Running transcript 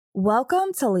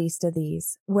Welcome to Least of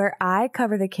These, where I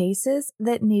cover the cases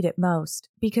that need it most,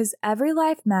 because every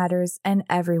life matters and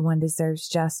everyone deserves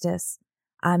justice.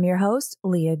 I'm your host,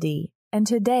 Leah D., and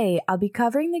today I'll be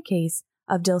covering the case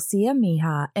of Dilcia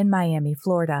Mejia in Miami,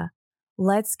 Florida.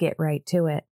 Let's get right to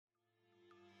it.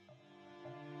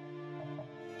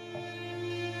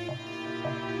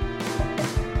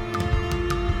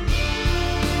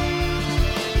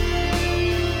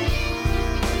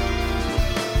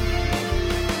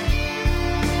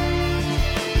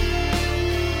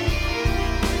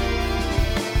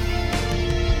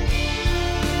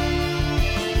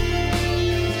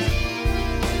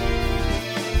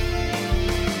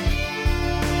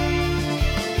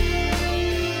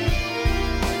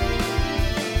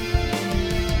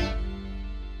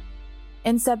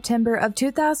 In September of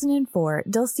 2004,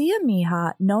 Dilcia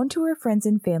Mejia, known to her friends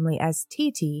and family as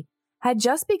TT, had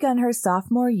just begun her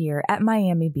sophomore year at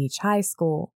Miami Beach High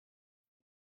School.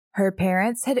 Her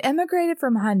parents had immigrated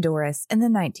from Honduras in the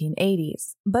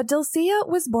 1980s, but Dilcia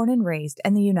was born and raised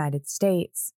in the United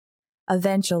States.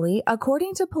 Eventually,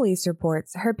 according to police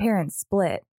reports, her parents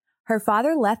split. Her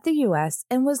father left the U.S.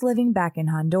 and was living back in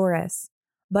Honduras,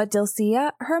 but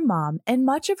Dilcia, her mom, and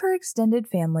much of her extended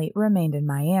family remained in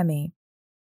Miami.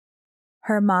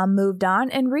 Her mom moved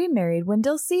on and remarried when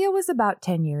Dilcia was about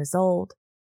 10 years old.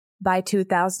 By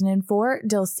 2004,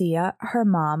 Dilcia, her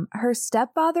mom, her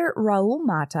stepfather Raul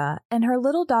Mata, and her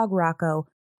little dog Rocco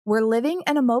were living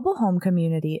in a mobile home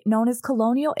community known as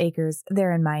Colonial Acres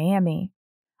there in Miami.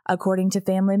 According to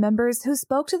family members who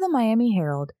spoke to the Miami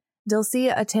Herald,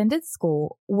 Dilcia attended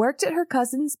school, worked at her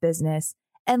cousin's business,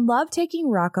 and loved taking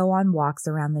Rocco on walks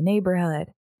around the neighborhood.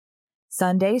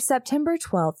 Sunday, September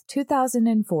 12,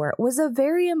 2004 was a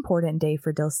very important day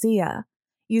for Dilcia.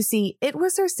 You see, it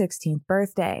was her 16th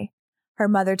birthday. Her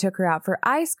mother took her out for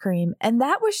ice cream, and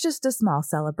that was just a small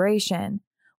celebration.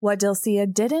 What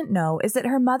Dilcia didn't know is that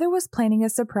her mother was planning a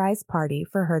surprise party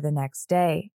for her the next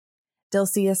day.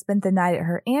 Dilcia spent the night at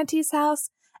her auntie's house,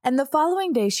 and the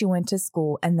following day she went to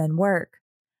school and then work.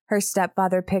 Her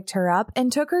stepfather picked her up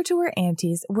and took her to her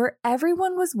auntie's, where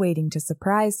everyone was waiting to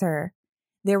surprise her.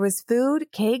 There was food,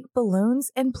 cake,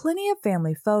 balloons, and plenty of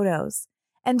family photos,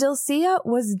 and Dilcia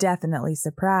was definitely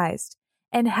surprised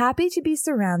and happy to be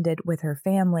surrounded with her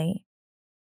family.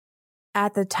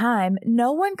 At the time,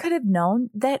 no one could have known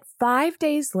that 5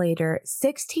 days later,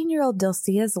 16-year-old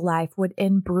Dilcia's life would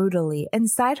end brutally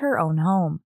inside her own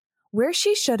home, where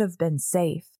she should have been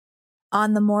safe.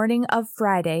 On the morning of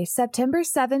Friday, September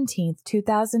 17,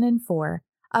 2004,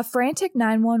 a frantic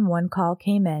 911 call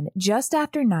came in just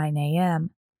after 9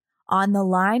 a.m. On the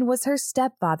line was her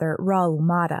stepfather, Raul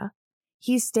Mata.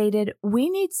 He stated, "We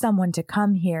need someone to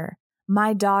come here.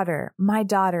 My daughter,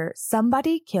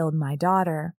 somebody killed my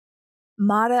daughter."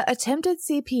 Mata attempted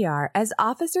CPR as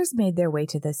officers made their way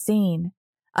to the scene.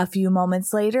 A few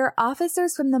moments later,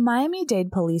 officers from the Miami-Dade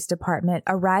Police Department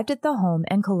arrived at the home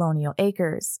in Colonial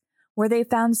Acres, where they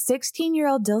found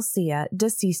 16-year-old Dilcia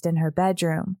deceased in her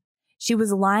bedroom. She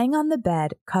was lying on the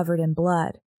bed, covered in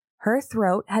blood. Her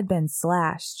throat had been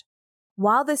slashed.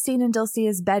 While the scene in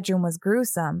Dilcia's bedroom was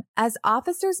gruesome, as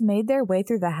officers made their way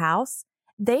through the house,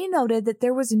 they noted that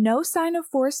there was no sign of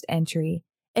forced entry.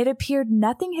 It appeared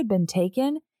nothing had been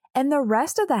taken, and the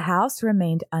rest of the house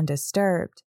remained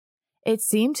undisturbed. It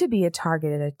seemed to be a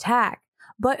targeted attack,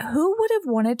 but who would have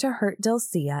wanted to hurt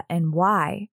Dilcia and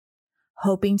why?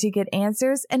 Hoping to get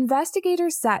answers,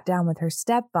 investigators sat down with her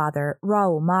stepfather,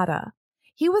 Raul Mata.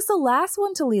 He was the last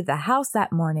one to leave the house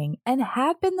that morning and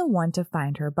had been the one to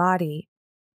find her body.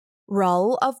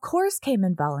 Raul, of course, came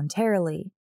in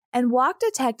voluntarily and walked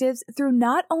detectives through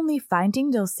not only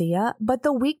finding Dilcia, but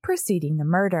the week preceding the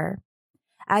murder.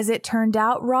 As it turned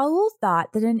out, Raul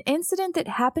thought that an incident that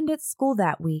happened at school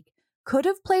that week could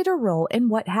have played a role in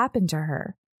what happened to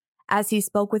her. As he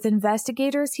spoke with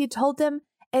investigators, he told them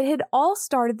it had all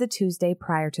started the Tuesday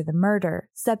prior to the murder,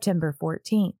 September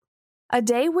 14th, a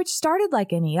day which started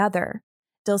like any other.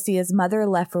 Dilcia's mother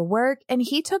left for work, and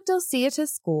he took Dilcia to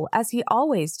school as he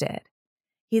always did.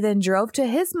 He then drove to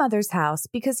his mother's house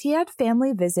because he had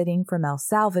family visiting from El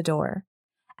Salvador.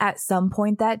 At some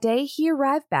point that day, he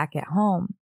arrived back at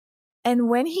home. And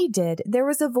when he did, there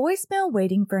was a voicemail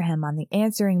waiting for him on the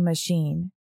answering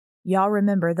machine. Y'all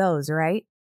remember those, right?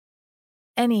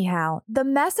 Anyhow, the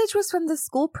message was from the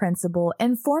school principal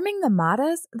informing the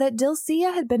Matas that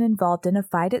Dilcia had been involved in a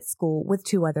fight at school with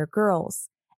 2 other girls,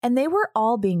 and they were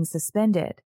all being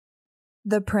suspended.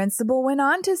 The principal went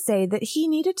on to say that he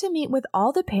needed to meet with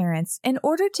all the parents in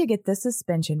order to get the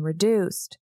suspension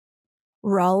reduced.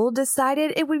 Raul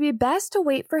decided it would be best to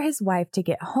wait for his wife to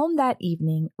get home that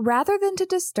evening rather than to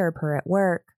disturb her at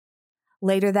work.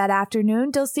 Later that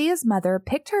afternoon, Dilcia's mother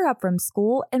picked her up from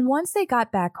school, and once they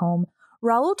got back home,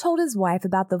 Raul told his wife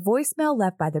about the voicemail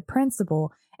left by the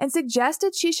principal and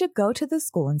suggested she should go to the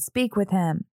school and speak with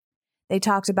him. They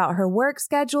talked about her work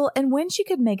schedule and when she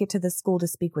could make it to the school to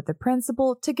speak with the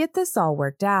principal to get this all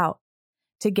worked out.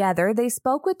 Together, they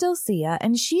spoke with Dilcia,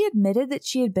 and she admitted that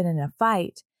she had been in a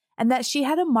fight and that she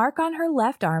had a mark on her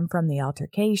left arm from the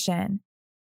altercation.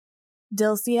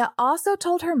 Dilcia also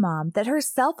told her mom that her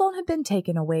cell phone had been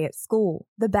taken away at school,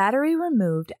 the battery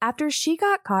removed after she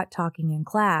got caught talking in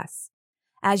class.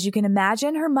 As you can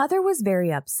imagine, her mother was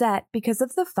very upset because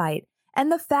of the fight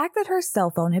and the fact that her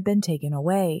cell phone had been taken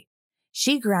away.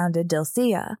 She grounded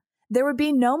Dilcia. There would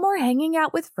be no more hanging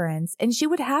out with friends, and she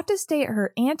would have to stay at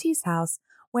her auntie's house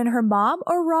when her mom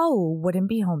or Raul wouldn't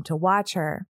be home to watch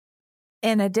her.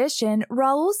 In addition,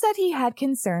 Raul said he had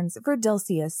concerns for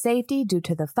Dilcia's safety due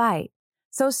to the fight,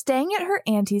 so staying at her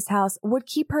auntie's house would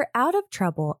keep her out of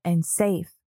trouble and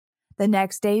safe. The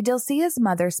next day, Dilcia's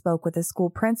mother spoke with the school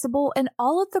principal, and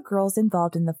all of the girls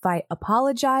involved in the fight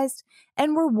apologized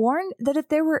and were warned that if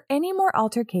there were any more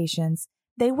altercations,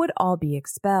 they would all be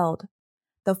expelled.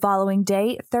 The following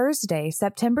day, Thursday,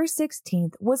 September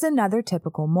 16th, was another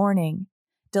typical morning.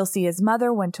 Dilcia's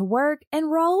mother went to work and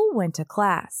Raul went to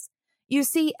class. You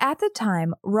see, at the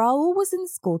time, Raul was in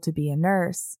school to be a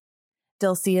nurse.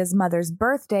 Dilcia's mother's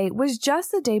birthday was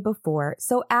just the day before,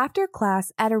 so after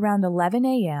class at around 11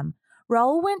 a.m.,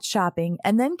 Raul went shopping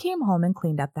and then came home and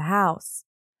cleaned up the house.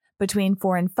 Between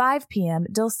 4 and 5 p.m.,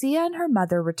 Dilcia and her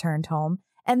mother returned home,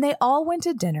 and they all went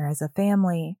to dinner as a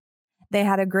family. They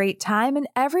had a great time and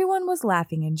everyone was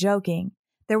laughing and joking.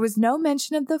 There was no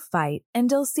mention of the fight, and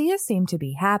Dilcia seemed to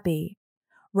be happy.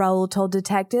 Raul told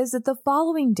detectives that the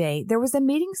following day there was a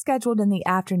meeting scheduled in the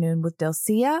afternoon with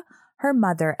Dilcia, her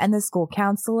mother, and the school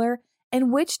counselor,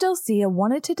 in which Dilcia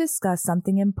wanted to discuss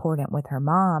something important with her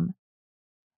mom.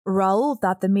 Raul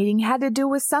thought the meeting had to do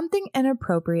with something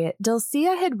inappropriate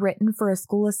Dilcia had written for a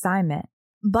school assignment,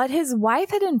 but his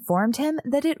wife had informed him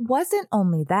that it wasn't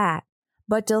only that.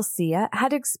 But Dilcia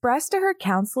had expressed to her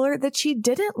counselor that she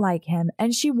didn't like him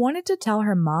and she wanted to tell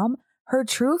her mom her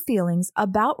true feelings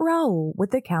about Raul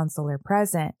with the counselor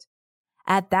present.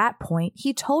 At that point,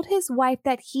 he told his wife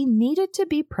that he needed to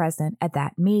be present at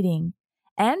that meeting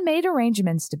and made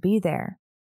arrangements to be there.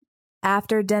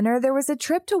 After dinner, there was a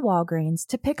trip to Walgreens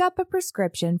to pick up a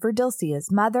prescription for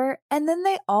Dilcia's mother, and then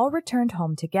they all returned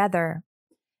home together.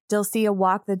 Dilcia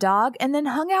walked the dog and then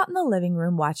hung out in the living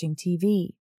room watching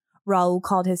TV. Raul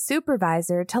called his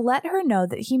supervisor to let her know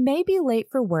that he may be late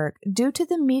for work due to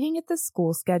the meeting at the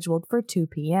school scheduled for 2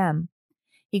 p.m.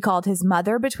 He called his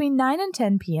mother between 9 and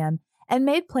 10 p.m. and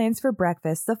made plans for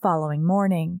breakfast the following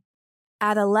morning.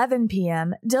 At 11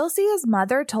 p.m., Dilcia's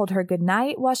mother told her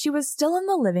goodnight while she was still in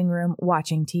the living room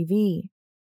watching TV.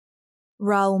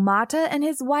 Raul Mata and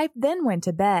his wife then went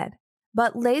to bed,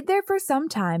 but laid there for some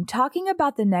time talking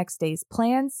about the next day's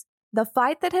plans, the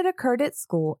fight that had occurred at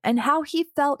school, and how he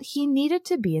felt he needed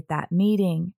to be at that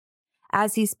meeting.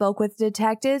 As he spoke with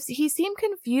detectives, he seemed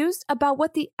confused about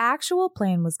what the actual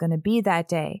plan was going to be that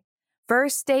day,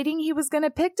 first stating he was going to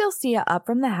pick Dilcia up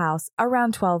from the house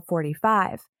around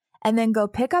 12:45, and then go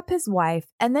pick up his wife,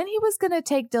 and then he was going to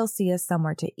take Dilcia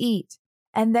somewhere to eat.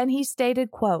 And then he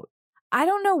stated, quote, "I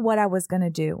don't know what I was going to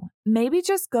do. Maybe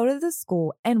just go to the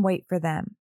school and wait for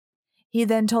them." He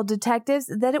then told detectives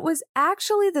that it was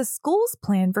actually the school's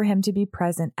plan for him to be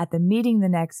present at the meeting the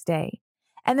next day,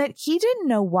 and that he didn't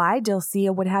know why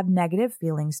Dilcia would have negative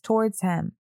feelings towards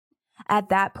him. At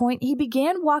that point, he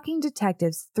began walking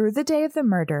detectives through the day of the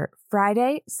murder,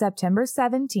 Friday, September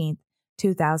 17th,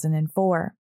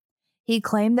 2004. He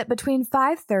claimed that between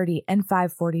 5:30 and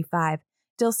 5:45,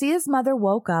 Dilcia's mother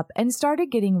woke up and started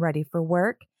getting ready for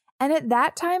work, and at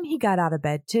that time he got out of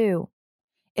bed too.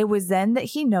 It was then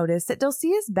that he noticed that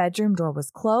Dilcia's bedroom door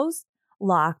was closed,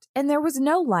 locked, and there was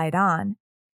no light on.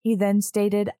 He then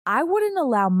stated, "I wouldn't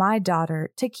allow my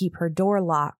daughter to keep her door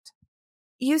locked."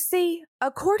 You see,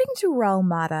 according to Raul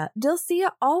Mata,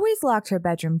 Dilcia always locked her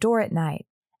bedroom door at night,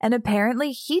 and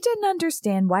apparently he didn't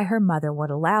understand why her mother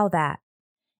would allow that.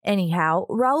 Anyhow,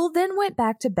 Raul then went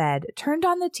back to bed, turned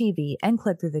on the TV, and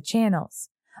clicked through the channels,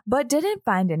 but didn't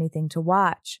find anything to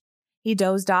watch. He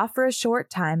dozed off for a short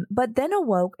time, but then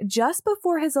awoke just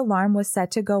before his alarm was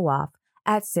set to go off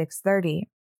at 6:30.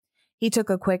 He took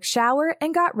a quick shower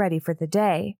and got ready for the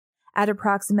day. At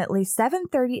approximately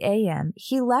 7:30 a.m.,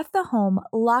 he left the home,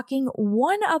 locking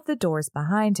one of the doors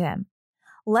behind him.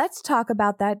 Let's talk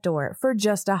about that door for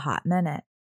just a hot minute.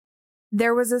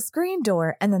 There was a screen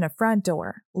door and then a front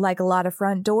door. Like a lot of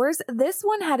front doors, this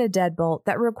one had a deadbolt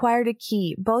that required a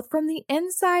key both from the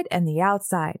inside and the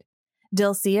outside.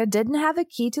 Dilcia didn't have a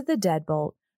key to the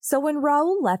deadbolt, so when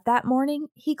Raul left that morning,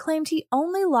 he claimed he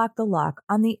only locked the lock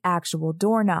on the actual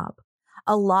doorknob,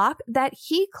 a lock that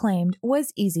he claimed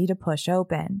was easy to push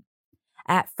open.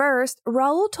 At first,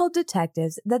 Raul told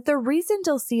detectives that the reason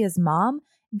Dilcia's mom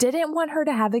didn't want her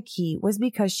to have a key was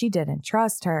because she didn't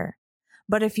trust her.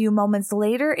 But a few moments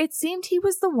later, it seemed he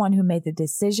was the one who made the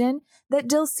decision that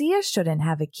Dilcia shouldn't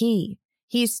have a key.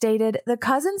 He stated, "The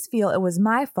cousins feel it was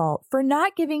my fault for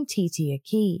not giving TT a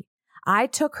key. I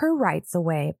took her rights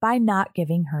away by not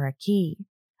giving her a key."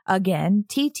 Again,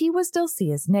 TT was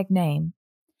Dilcia's nickname.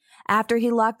 After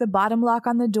he locked the bottom lock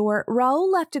on the door,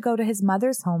 Raul left to go to his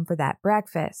mother's home for that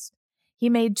breakfast. He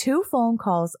made 2 phone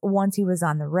calls once he was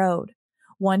on the road.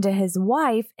 One to his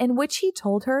wife, in which he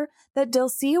told her that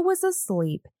Dilcia was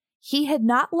asleep, he had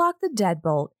not locked the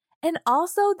deadbolt, and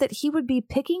also that he would be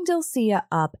picking Dilcia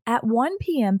up at 1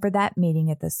 p.m. for that meeting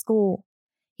at the school.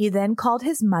 He then called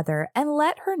his mother and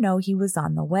let her know he was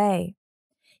on the way.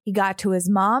 He got to his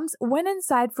mom's, went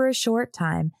inside for a short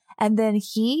time, and then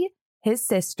he, his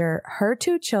sister, her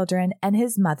 2 children, and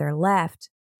his mother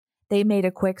left. They made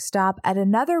a quick stop at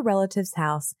another relative's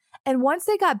house, and once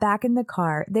they got back in the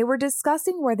car, they were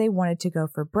discussing where they wanted to go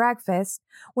for breakfast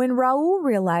when Raul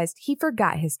realized he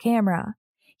forgot his camera.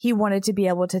 He wanted to be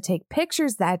able to take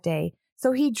pictures that day,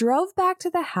 so he drove back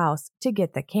to the house to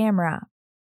get the camera.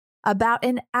 About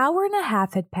an hour and a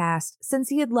half had passed since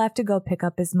he had left to go pick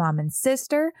up his mom and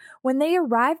sister when they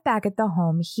arrived back at the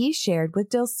home he shared with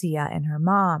Dilcia and her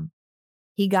mom.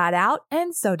 He got out,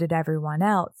 and so did everyone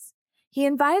else. He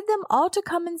invited them all to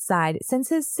come inside since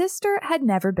his sister had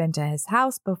never been to his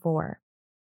house before.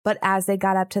 But as they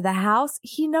got up to the house,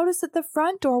 he noticed that the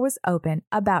front door was open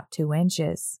about 2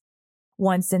 inches.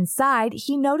 Once inside,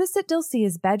 he noticed that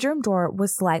Dilcia's bedroom door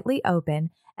was slightly open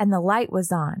and the light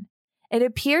was on. It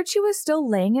appeared she was still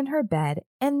laying in her bed,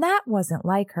 and that wasn't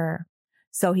like her.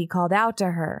 So he called out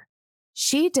to her.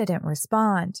 She didn't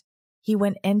respond. He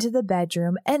went into the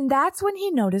bedroom, and that's when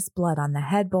he noticed blood on the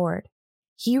headboard.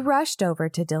 He rushed over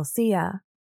to Dilcia.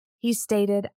 He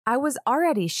stated, "I was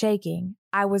already shaking.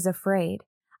 I was afraid.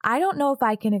 I don't know if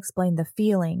I can explain the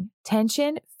feeling,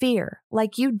 tension, fear,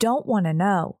 like you don't want to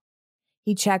know."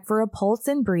 He checked for a pulse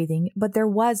and breathing, but there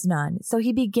was none, so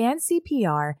he began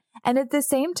CPR and at the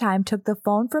same time took the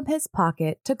phone from his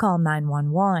pocket to call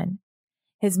 911.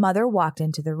 His mother walked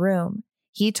into the room.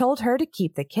 He told her to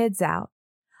keep the kids out.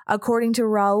 According to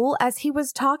Raul, as he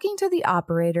was talking to the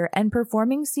operator and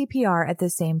performing CPR at the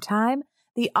same time,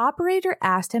 the operator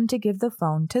asked him to give the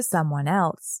phone to someone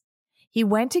else. He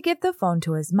went to give the phone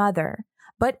to his mother,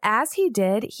 but as he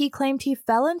did, he claimed he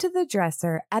fell into the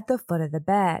dresser at the foot of the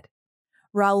bed.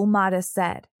 Raul Mata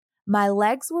said, "My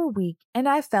legs were weak and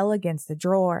I fell against the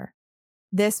drawer."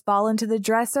 This fall into the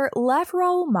dresser left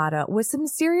Raul Mata with some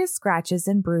serious scratches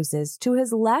and bruises to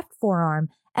his left forearm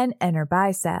and inner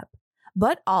bicep,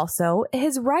 but also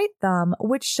his right thumb,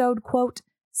 which showed, quote,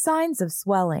 signs of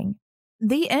swelling.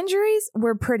 The injuries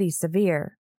were pretty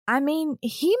severe. I mean,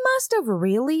 he must have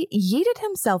really yeeted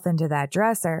himself into that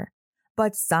dresser.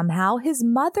 But somehow his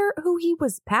mother, who he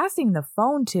was passing the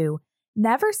phone to,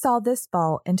 never saw this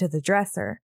fall into the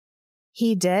dresser.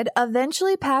 He did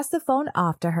eventually pass the phone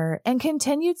off to her and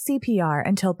continued CPR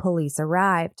until police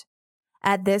arrived.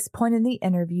 At this point in the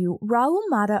interview, Raul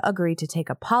Mata agreed to take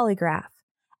a polygraph.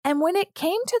 And when it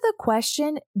came to the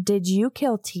question, "Did you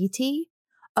kill TT?"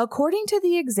 according to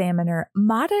the examiner,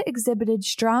 Mata exhibited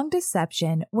strong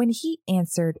deception when he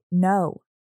answered no.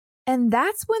 And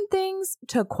that's when things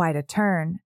took quite a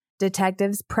turn.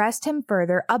 Detectives pressed him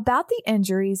further about the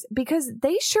injuries because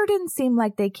they sure didn't seem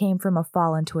like they came from a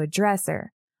fall into a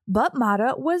dresser. But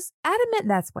Mata was adamant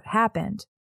that's what happened.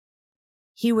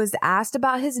 He was asked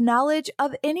about his knowledge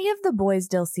of any of the boys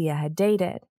Dilcia had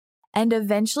dated, and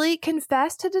eventually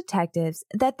confessed to detectives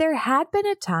that there had been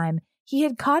a time he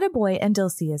had caught a boy in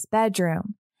Dilcia's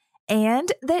bedroom,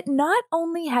 and that not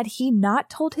only had he not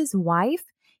told his wife,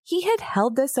 he had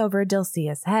held this over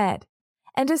Dilcia's head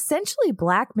and essentially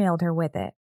blackmailed her with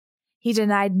it. He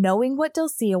denied knowing what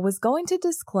Dilcia was going to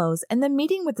disclose in the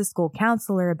meeting with the school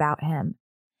counselor about him.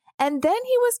 And then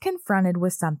he was confronted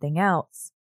with something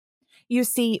else. You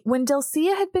see, when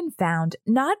Dilcia had been found,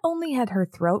 not only had her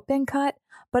throat been cut,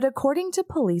 but according to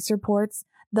police reports,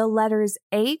 the letters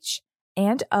H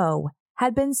and O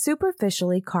had been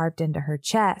superficially carved into her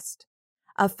chest.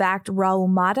 A fact Raul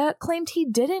Mata claimed he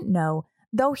didn't know,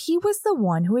 though he was the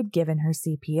one who had given her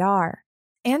CPR.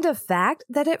 And a fact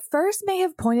that at first may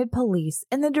have pointed police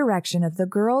in the direction of the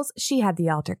girls she had the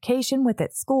altercation with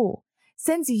at school,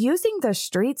 since using the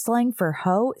street slang for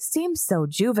hoe seems so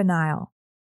juvenile.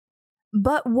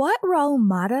 But what Raul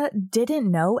Mata didn't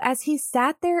know as he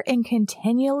sat there and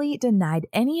continually denied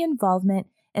any involvement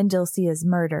in Dilcia's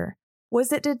murder was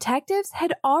that detectives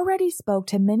had already spoke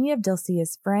to many of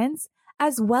Dilcia's friends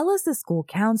as well as the school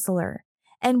counselor,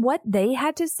 and what they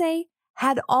had to say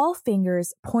had all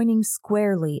fingers pointing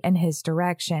squarely in his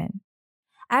direction.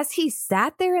 As he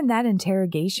sat there in that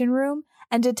interrogation room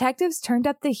and detectives turned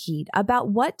up the heat about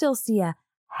what Dilcia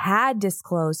had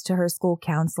disclosed to her school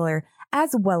counselor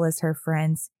as well as her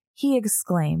friends, he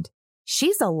exclaimed,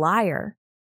 "She's a liar."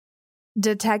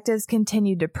 Detectives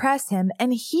continued to press him,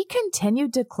 and he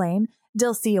continued to claim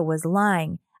Dilcia was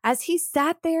lying as he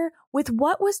sat there with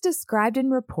what was described in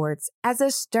reports as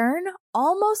a stern,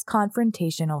 almost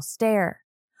confrontational stare.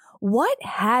 What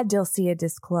had Dilcia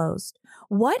disclosed?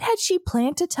 What had she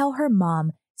planned to tell her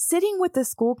mom sitting with the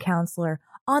school counselor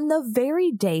on the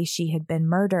very day she had been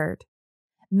murdered?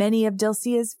 Many of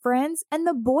Dilcia's friends and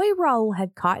the boy Raul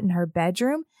had caught in her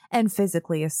bedroom and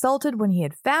physically assaulted when he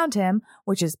had found him,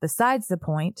 which is besides the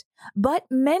point, but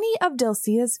many of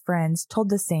Dilcia's friends told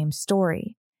the same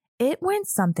story. It went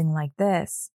something like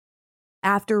this.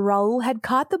 After Raul had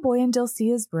caught the boy in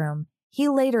Dilcia's room, he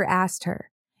later asked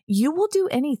her, "You will do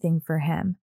anything for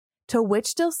him?" To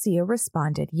which Dilcia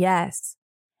responded, "Yes."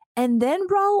 And then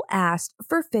Raul asked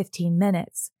for 15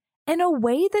 minutes, in a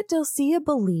way that Dilcia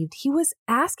believed he was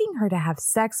asking her to have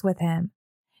sex with him.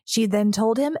 She then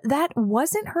told him that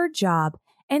wasn't her job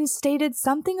and stated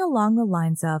something along the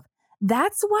lines of,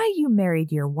 "That's why you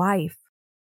married your wife."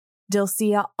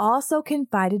 Dilcia also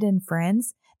confided in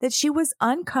friends that she was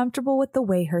uncomfortable with the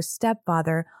way her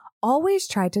stepfather always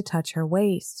tried to touch her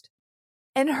waist.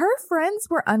 And her friends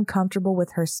were uncomfortable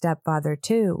with her stepfather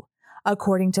too.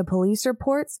 According to police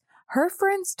reports, her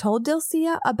friends told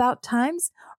Dilcia about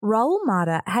times Raul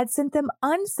Mata had sent them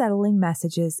unsettling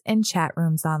messages in chat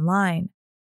rooms online.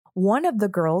 One of the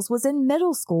girls was in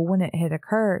middle school when it had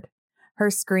occurred. Her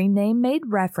screen name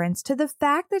made reference to the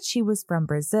fact that she was from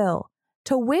Brazil,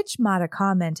 to which Mata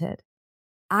commented,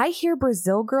 "I hear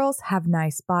Brazil girls have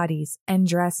nice bodies and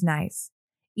dress nice.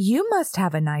 You must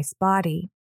have a nice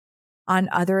body." On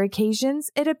other occasions,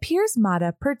 it appears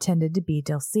Mata pretended to be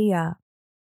Dilcia.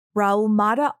 Raul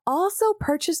Mata also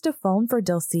purchased a phone for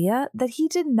Dilcia that he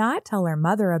did not tell her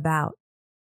mother about.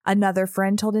 Another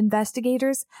friend told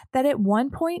investigators that at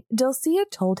one point Dilcia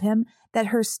told him that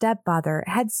her stepfather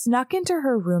had snuck into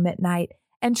her room at night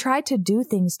and tried to do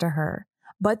things to her,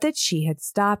 but that she had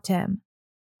stopped him.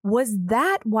 Was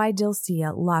that why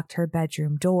Dilcia locked her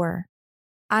bedroom door?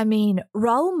 I mean,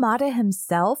 Raul Mata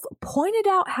himself pointed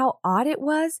out how odd it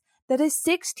was that a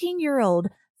 16-year-old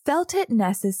felt it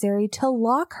necessary to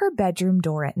lock her bedroom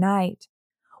door at night.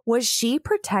 Was she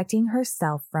protecting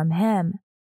herself from him?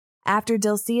 After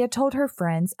Dilcia told her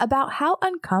friends about how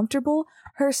uncomfortable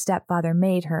her stepfather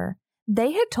made her,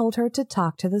 they had told her to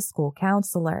talk to the school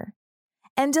counselor.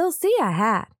 And Dilcia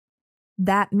had.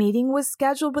 That meeting was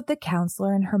scheduled with the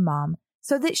counselor and her mom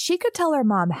so that she could tell her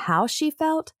mom how she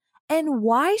felt and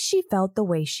why she felt the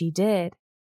way she did.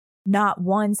 Not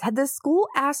once had the school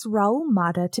asked Raul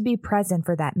Mata to be present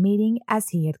for that meeting as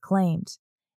he had claimed.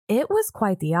 It was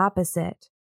quite the opposite.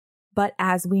 But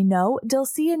as we know,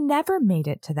 Dilcia never made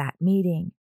it to that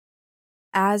meeting.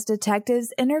 As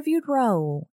detectives interviewed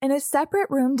Raul, in a separate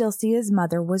room, Dilcia's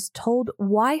mother was told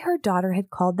why her daughter had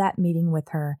called that meeting with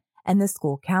her and the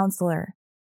school counselor.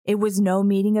 It was no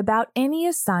meeting about any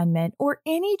assignment or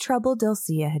any trouble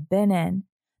Dilcia had been in.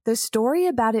 The story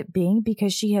about it being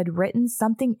because she had written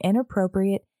something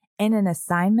inappropriate in an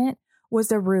assignment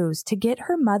was a ruse to get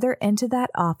her mother into that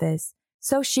office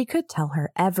so she could tell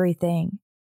her everything.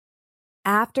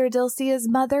 After Dilcia's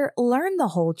mother learned the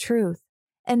whole truth,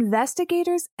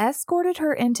 investigators escorted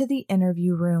her into the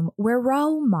interview room where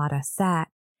Raul Mata sat,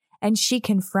 and she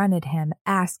confronted him,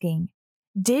 asking,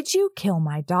 "Did you kill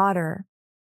my daughter?"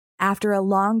 After a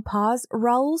long pause,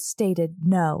 Raul stated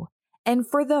no, and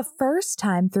for the first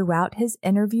time throughout his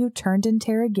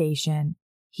interview-turned-interrogation,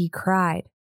 he cried.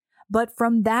 But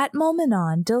from that moment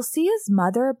on, Dilcia's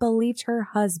mother believed her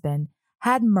husband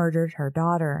had murdered her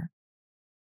daughter.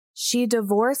 She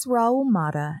divorced Raul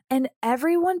Mata, and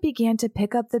everyone began to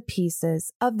pick up the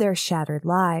pieces of their shattered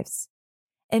lives.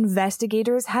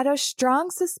 Investigators had a strong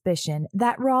suspicion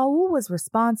that Raul was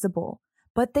responsible,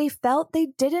 but they felt they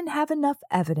didn't have enough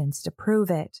evidence to prove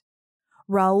it.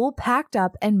 Raul packed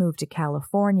up and moved to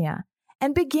California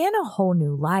and began a whole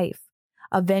new life,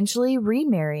 eventually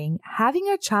remarrying, having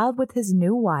a child with his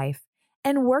new wife,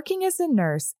 and working as a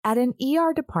nurse at an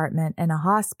ER department in a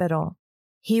hospital.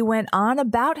 He went on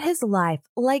about his life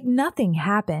like nothing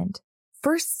happened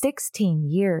for 16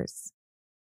 years.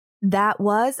 That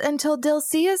was until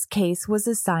Dilcia's case was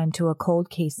assigned to a cold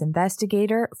case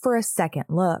investigator for a second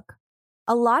look.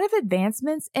 A lot of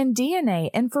advancements in DNA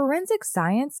and forensic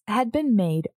science had been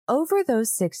made over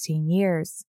those 16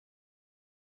 years.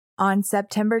 On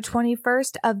September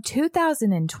 21st of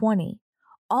 2020,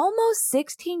 almost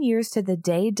 16 years to the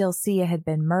day Dilcia had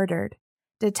been murdered,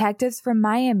 detectives from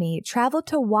Miami traveled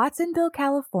to Watsonville,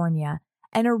 California,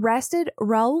 and arrested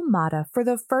Raul Mata for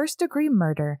the first-degree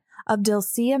murder of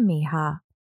Dilcia Mejia.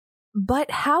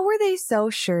 But how were they so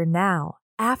sure now,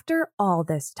 after all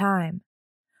this time?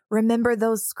 Remember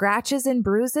those scratches and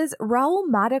bruises Raul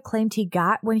Mata claimed he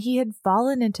got when he had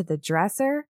fallen into the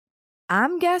dresser?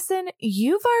 I'm guessing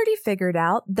you've already figured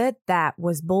out that that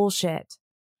was bullshit.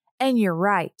 And you're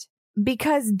right,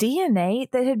 because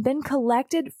DNA that had been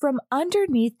collected from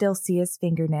underneath Dilcia's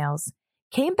fingernails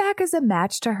came back as a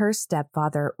match to her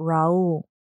stepfather, Raul.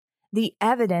 The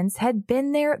evidence had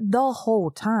been there the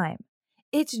whole time.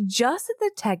 It's just that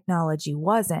the technology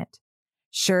wasn't.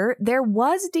 Sure, there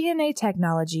was DNA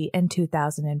technology in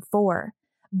 2004,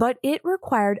 but it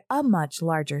required a much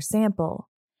larger sample.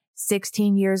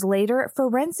 16 years later,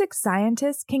 forensic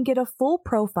scientists can get a full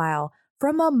profile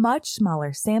from a much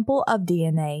smaller sample of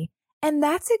DNA, and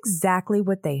that's exactly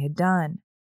what they had done.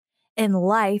 In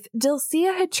life,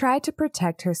 Dilcia had tried to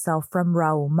protect herself from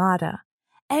Raul Mata,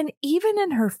 and even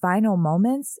in her final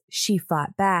moments, she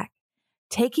fought back,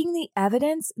 taking the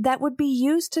evidence that would be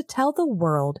used to tell the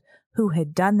world who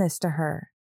had done this to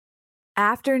her.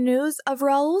 After news of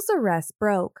Raul's arrest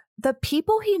broke, the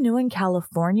people he knew in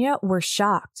California were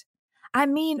shocked. I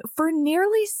mean, for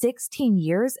nearly 16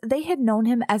 years, they had known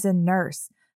him as a nurse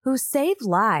who saved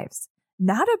lives,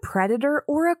 not a predator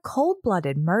or a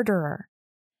cold-blooded murderer.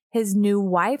 His new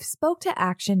wife spoke to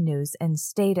Action News and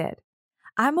stated,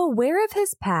 "I'm aware of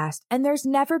his past and there's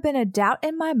never been a doubt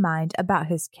in my mind about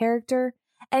his character,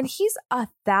 and he's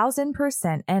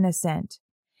 1,000% innocent.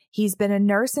 He's been a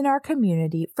nurse in our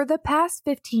community for the past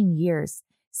 15 years,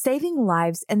 saving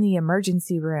lives in the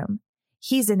emergency room.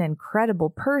 He's an incredible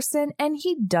person and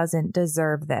he doesn't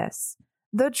deserve this.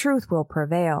 The truth will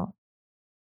prevail."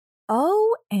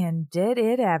 Oh, and did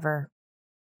it ever.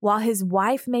 While his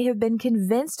wife may have been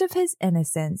convinced of his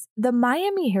innocence, the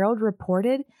Miami Herald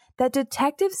reported that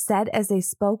detectives said as they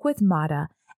spoke with Mata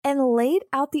and laid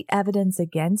out the evidence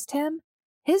against him,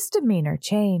 his demeanor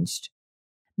changed.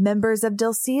 Members of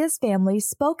Dilcia's family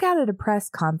spoke out at a press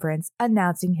conference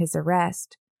announcing his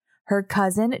arrest. Her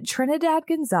cousin, Trinidad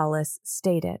Gonzalez,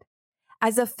 stated,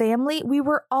 "As a family, we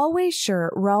were always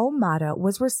sure Raul Mata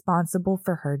was responsible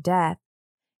for her death."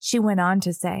 She went on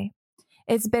to say,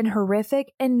 "It's been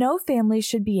horrific and no family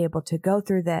should be able to go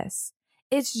through this.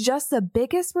 It's just the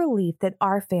biggest relief that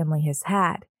our family has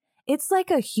had. It's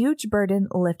like a huge burden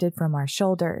lifted from our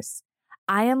shoulders.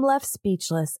 I am left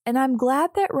speechless, and I'm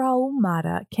glad that Raul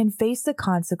Mata can face the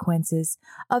consequences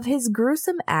of his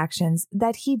gruesome actions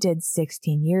that he did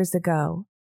 16 years ago."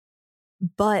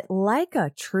 But like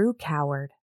a true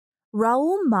coward,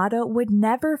 Raul Mata would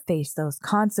never face those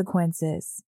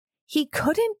consequences. He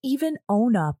couldn't even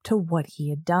own up to what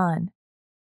he had done.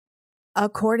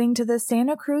 According to the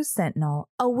Santa Cruz Sentinel,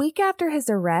 a week after his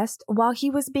arrest, while he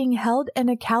was being held in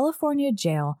a California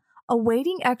jail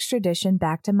awaiting extradition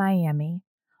back to Miami,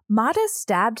 Mata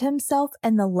stabbed himself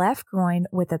in the left groin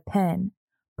with a pin,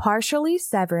 partially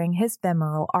severing his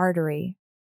femoral artery.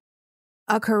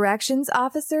 A corrections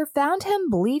officer found him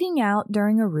bleeding out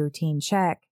during a routine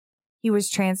check. He was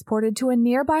transported to a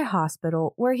nearby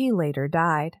hospital where he later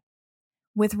died.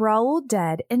 With Raul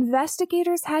dead,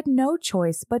 investigators had no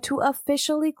choice but to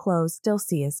officially close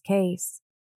Dilcia's case.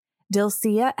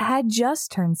 Dilcia had just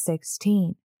turned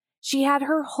 16. She had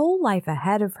her whole life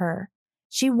ahead of her.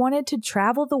 She wanted to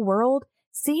travel the world,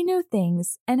 see new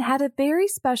things, and had a very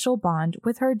special bond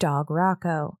with her dog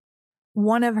Rocco.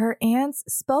 One of her aunts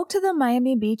spoke to the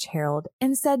Miami Beach Herald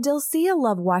and said Dilcia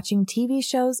loved watching TV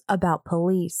shows about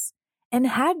police and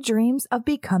had dreams of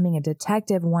becoming a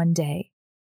detective one day.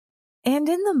 And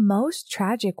in the most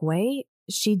tragic way,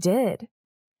 she did.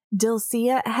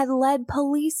 Dilcia had led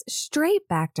police straight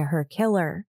back to her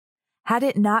killer. Had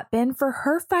it not been for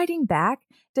her fighting back,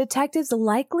 detectives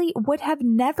likely would have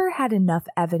never had enough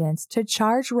evidence to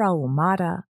charge Raul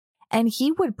Mata, and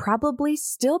he would probably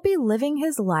still be living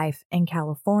his life in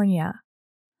California.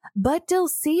 But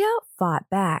Dilcia fought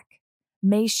back.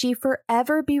 May she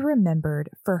forever be remembered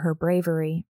for her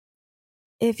bravery.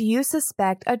 If you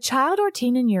suspect a child or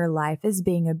teen in your life is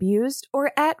being abused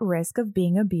or at risk of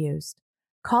being abused,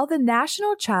 call the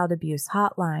National Child Abuse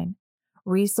Hotline.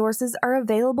 Resources are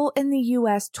available in the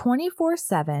U.S.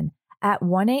 24/7 at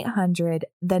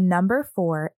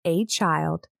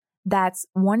 1-800-4-A-CHILD. That's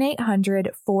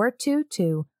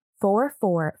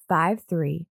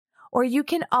 1-800-422-4453. Or you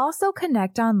can also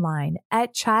connect online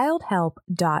at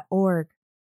childhelp.org.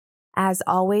 As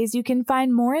always, you can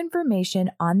find more information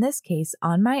on this case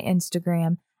on my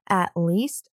Instagram at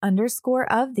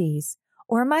least_of_these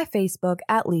or my Facebook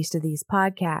at Least of These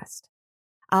Podcast.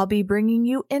 I'll be bringing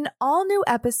you an all-new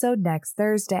episode next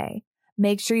Thursday.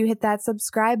 Make sure you hit that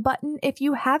subscribe button if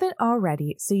you haven't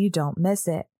already so you don't miss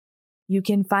it. You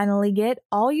can finally get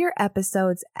all your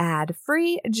episodes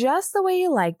ad-free just the way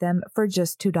you like them for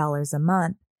just $2 a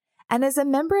month. And as a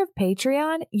member of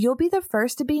Patreon, you'll be the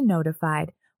first to be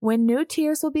notified when new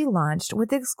tiers will be launched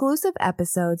with exclusive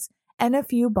episodes and a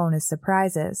few bonus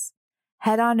surprises.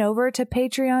 Head on over to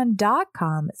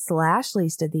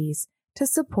patreon.com/leastofthese to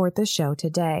support the show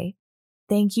today.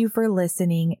 Thank you for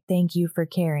listening. Thank you for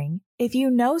caring. If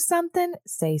you know something,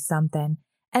 say something.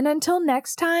 And until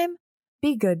next time,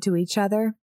 be good to each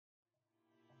other.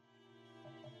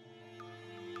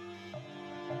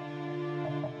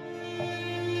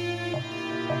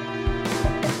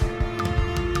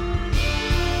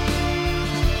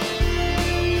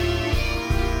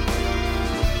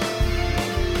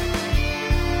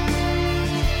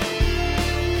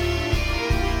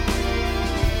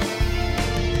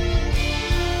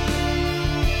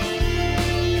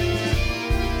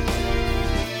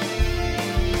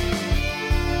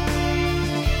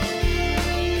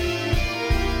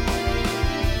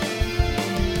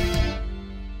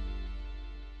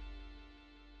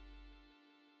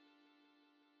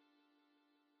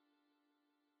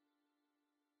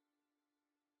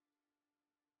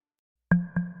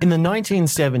 In the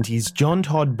 1970s, John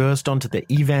Todd burst onto the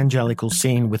evangelical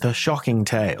scene with a shocking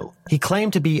tale. He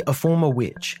claimed to be a former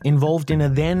witch, involved in a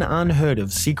then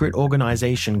unheard-of secret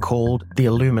organization called the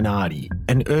Illuminati,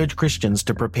 and urged Christians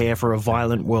to prepare for a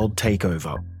violent world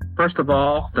takeover. First of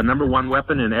all, the number one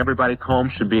weapon in everybody's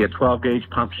home should be a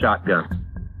 12-gauge pump shotgun.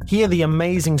 Hear the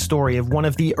amazing story of one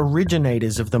of the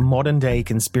originators of the modern-day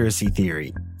conspiracy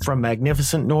theory. From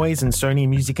Magnificent Noise and Sony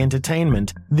Music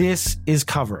Entertainment, this is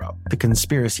Cover Up, the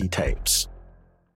Conspiracy Tapes.